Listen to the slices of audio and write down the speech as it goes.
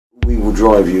will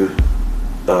drive you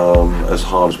as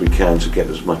hard as we can to get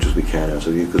as much as we can out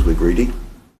of you because we're greedy.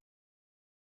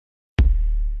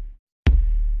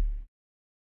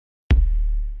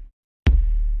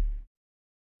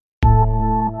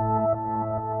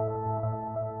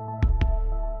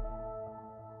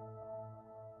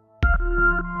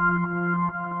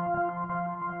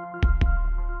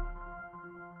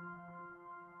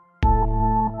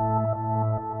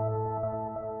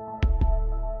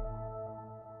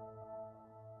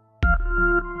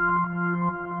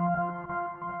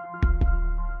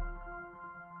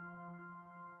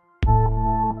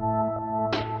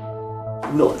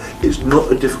 It's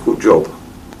not a difficult job.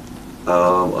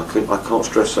 I can't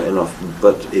stress that enough,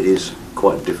 but it is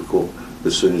quite difficult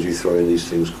as soon as you throw in these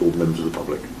things called members of the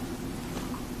public.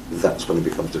 That's when it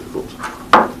becomes difficult,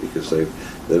 because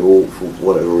they're all, for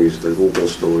whatever reason, they've all got a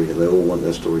story and they all want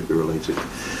their story to be related.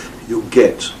 You'll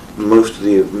get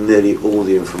nearly all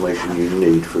the information you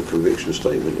need for a conviction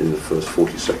statement in the first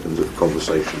 40 seconds of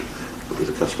conversation with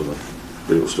the customer,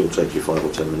 but it will still take you 5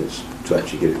 or 10 minutes to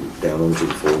actually get it down onto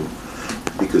the form,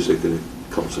 because they're going to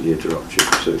constantly interrupt you.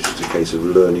 So it's just a case of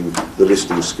learning the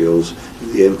listening skills,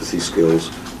 the empathy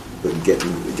skills, but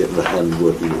getting the hand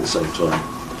working at the same time,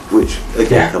 which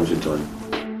again comes in time.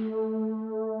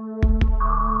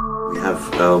 We have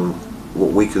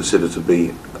what we consider to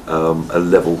be a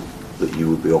level that you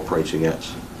would be operating at.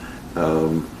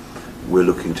 We're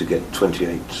looking to get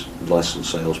 28 licence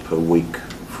sales per week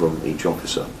from each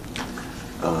officer.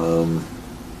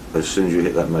 As soon as you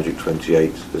hit that magic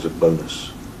 28, there's a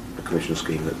bonus, a commission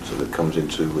scheme that comes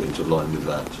into line with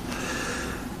that.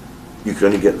 You can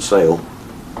only get the sale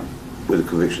with a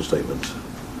conviction statement.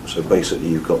 So basically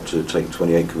you've got to take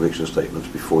 28 conviction statements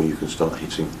before you can start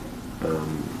hitting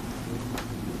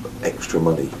extra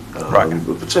money.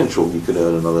 The potential, you can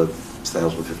earn another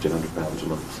 £1,000, £1,500 a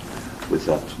month with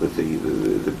that, with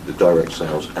the direct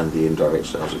sales and the indirect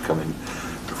sales that come in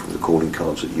from the calling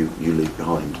cards that you leave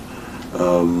behind.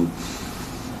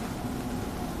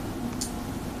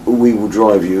 We will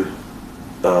drive you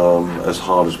as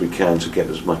hard as we can to get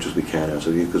as much as we can out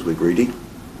of you because we're greedy.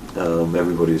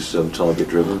 Everybody's target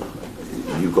driven.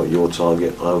 You've got your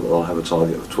target. I'll have a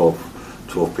target of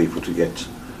 12 people to get.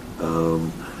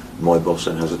 My boss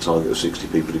then has a target of 60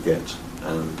 people to get,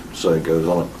 and so it goes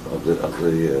on up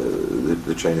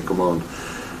the chain of command.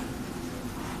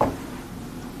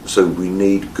 So we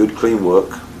need good, clean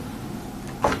work,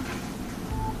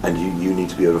 and you need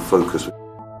to be able to focus.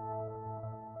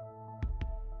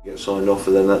 Get signed off,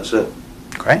 and then that's it.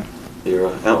 Great.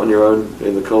 You're out on your own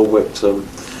in the cold, wet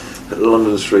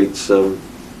London streets,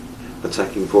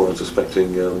 attacking poor and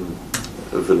suspecting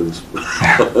villains,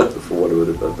 for whatever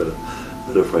a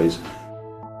better phrase.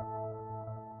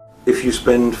 If you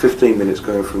spend 15 minutes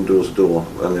going from door to door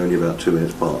and they're only about 2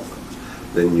 minutes apart,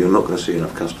 then you're not going to see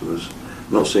enough customers.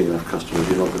 Not seeing enough customers,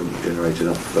 you're not going to generate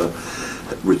enough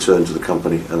return to the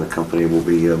company, and the company will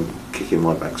be kicking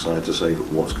my backside to say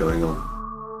what's going on.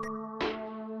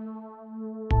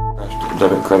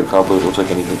 Debit, credit card, we'll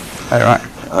take anything. Right.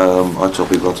 I tell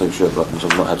people I'll take shirt buttons.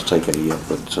 I've not had to take any yet,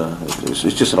 but it's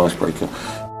just an icebreaker.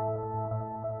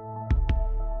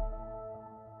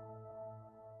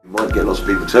 You might get lots of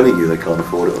people telling you they can't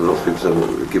afford it, and lots of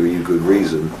people giving you good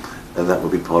reason, and that will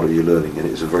be part of your learning, and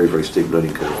it's a very, very steep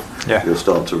learning curve. Yeah. You'll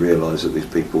start to realise that these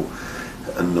people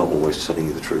are not always telling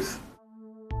you the truth.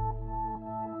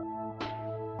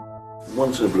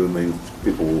 Once in a blue moon,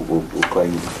 people will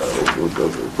claim, will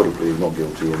put a plea of not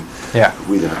guilty, and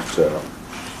we then have to turn up.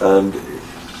 And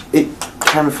it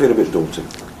can feel a bit daunting.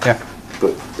 Yeah.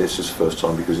 But this is the first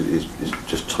time because it's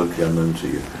just totally unknown to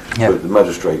you. Yeah. But the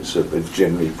magistrates are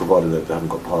generally, provided that they haven't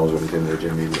got piles or anything, they're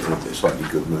generally in a slightly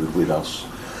good mood with us.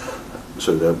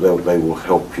 So they will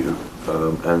help you,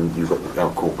 and you've got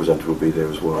our court presenter will be there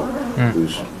as well,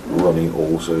 who's running it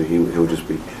all. So he'll just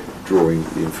be drawing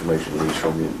the information he needs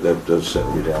from you. They'll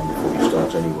settle you down before you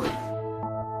start anyway.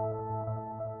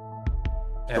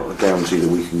 It's not a guarantee that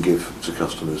we can give to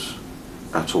customers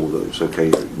at all that it's okay,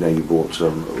 now you bought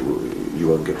you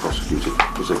won't get prosecuted,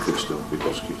 because they could still be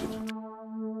prosecuted.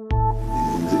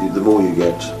 The more you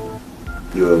get,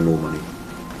 you earn more money,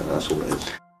 and that's all it is.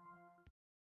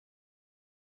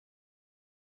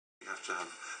 You have to have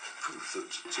proof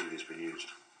that something has been used.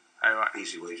 Oh, right.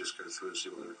 Easy way, just go through and see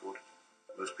what they record.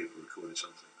 Most people recorded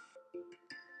something.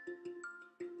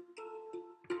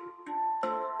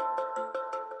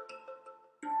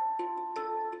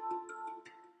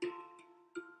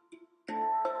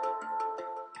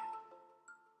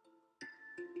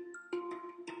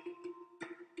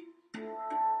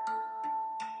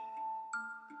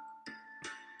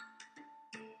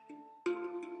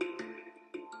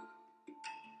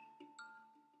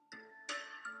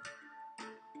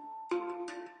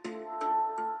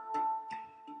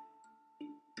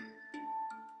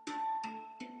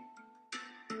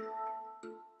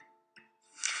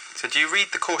 So do you read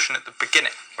the caution at the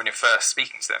beginning when you're first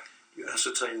speaking to them? You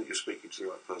ascertain that you're speaking to the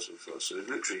right person first. So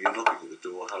literally, you're knocking at the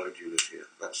door. Hello, do you live here?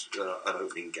 That's an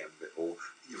opening gambit, or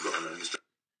you've got a name.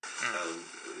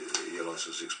 Your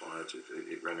license expired.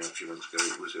 It ran out a few months ago.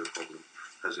 Was there a problem?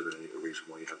 Has there been a reason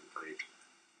why you haven't paid?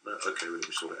 No. Okay, well, let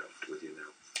me sort it out with you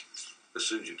now. As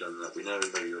soon as you've done that, we now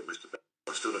know you're Mr. Bell.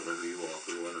 I still don't know who you are,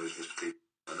 but all I know is Mr. P.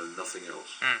 I know nothing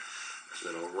else. So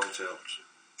then I'll write out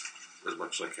as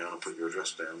much as I can. I'll put your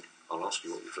address down. I'll ask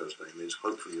you what your first name is.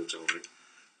 Hopefully you'll tell me.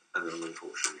 And then I'm going to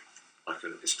caution you. I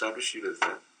can establish you live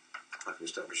there. I can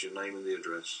establish your name and the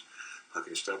address. I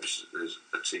can establish that there's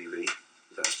a TV.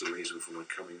 That's the reason for my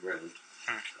coming round.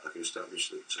 I can establish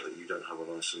that you don't have a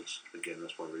licence. Again,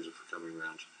 that's my reason for coming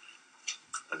round.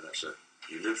 And that's it.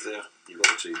 You live there, you've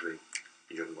got a TV,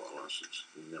 you haven't got a licence.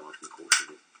 Now I can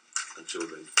caution you. Until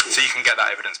then. So you can get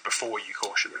that evidence before you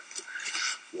caution them.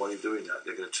 While you're doing that,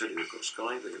 they're going to tell you they've got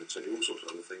Sky, they're going to tell you all sorts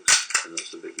of other things, and that's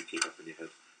the bit you keep up in your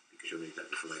head, because you'll need that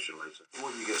information later.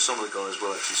 When you get some of the guys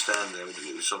will actually stand there, and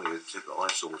something that I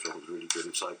saw which I was really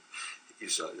good, it's like,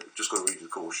 just got to read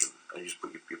the caution, and you just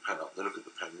put your pen up, they look at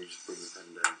the pen, and you just bring the pen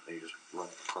down, and you just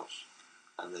run it across,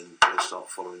 and then they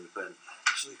start following the pen.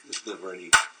 So there's never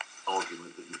any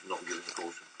argument that you've not given the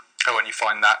caution. Oh, and you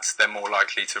find that they're more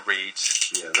likely to read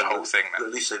the whole thing then?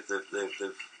 At least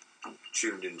they've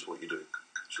tuned into what you're doing,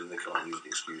 so they can't use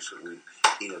the excuse that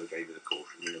he never gave me the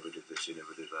caution, he never did this, he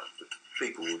never did that. But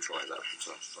people will try that from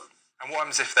time to time. And what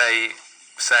happens if they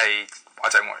say, I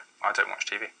don't watch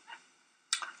TV?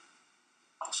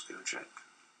 Ask to go and check.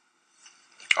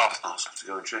 Ask to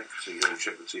go and check. So you go and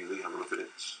check the TV, have a look at it.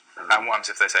 And what happens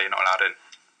if they say you're not allowed in?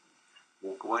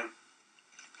 Walk away.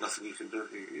 Nothing you can do.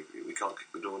 We can't kick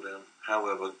the door down.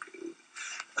 However,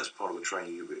 as part of the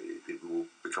training, it will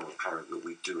become apparent that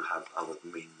we do have other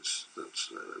means that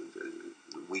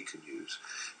we can use.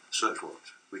 Search warrant.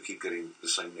 We keep getting the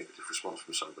same negative response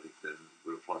from somebody, then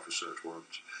we'll apply for a search warrant,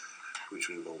 which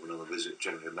will involve another visit.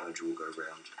 Generally, a manager will go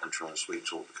around and try and sweet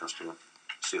talk the customer,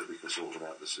 see if we can sort them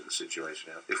out, the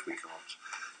situation out. If we can't,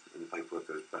 then the paperwork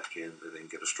goes back in. They then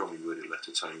get a strongly worded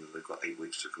letter telling them they've got 8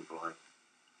 weeks to comply.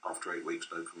 After 8 weeks,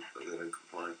 they don't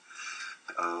comply.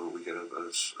 We get a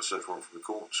search warrant from the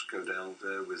court, go down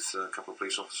there with a couple of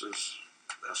police officers,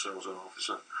 ourselves and an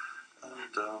officer,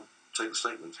 and take the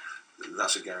statement.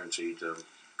 That's a guaranteed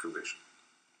conviction.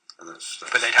 And that's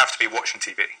but they'd have to be watching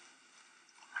TV?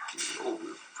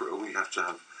 We have to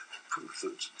have proof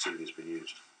that TV has been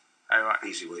used. Oh, right.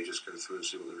 Easy way, just go through and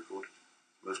see what they recorded.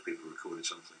 Most people recorded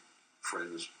something.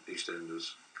 Friends,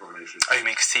 EastEnders, Coronation. Oh, you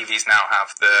mean because TVs now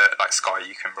have the, like Sky,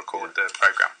 you can record the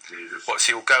programme? Yeah, what,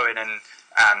 so you'll go in and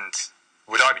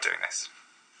would I be doing this?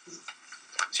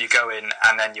 So you go in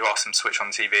and then you ask them to switch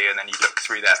on TV and then you look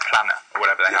through their planner or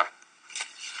whatever they have?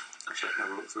 Actually,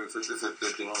 have a look through. If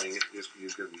they're denying it, you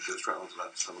go straight onto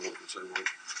that, just have a look and say, well,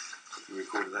 you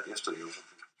recorded that yesterday or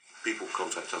something. People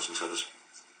contact us and tell us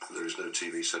there is no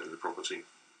TV set in the property.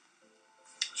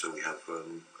 So we have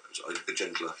a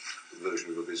gentler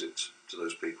version of a visit to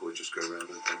those people. We just go around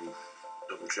and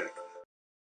double check.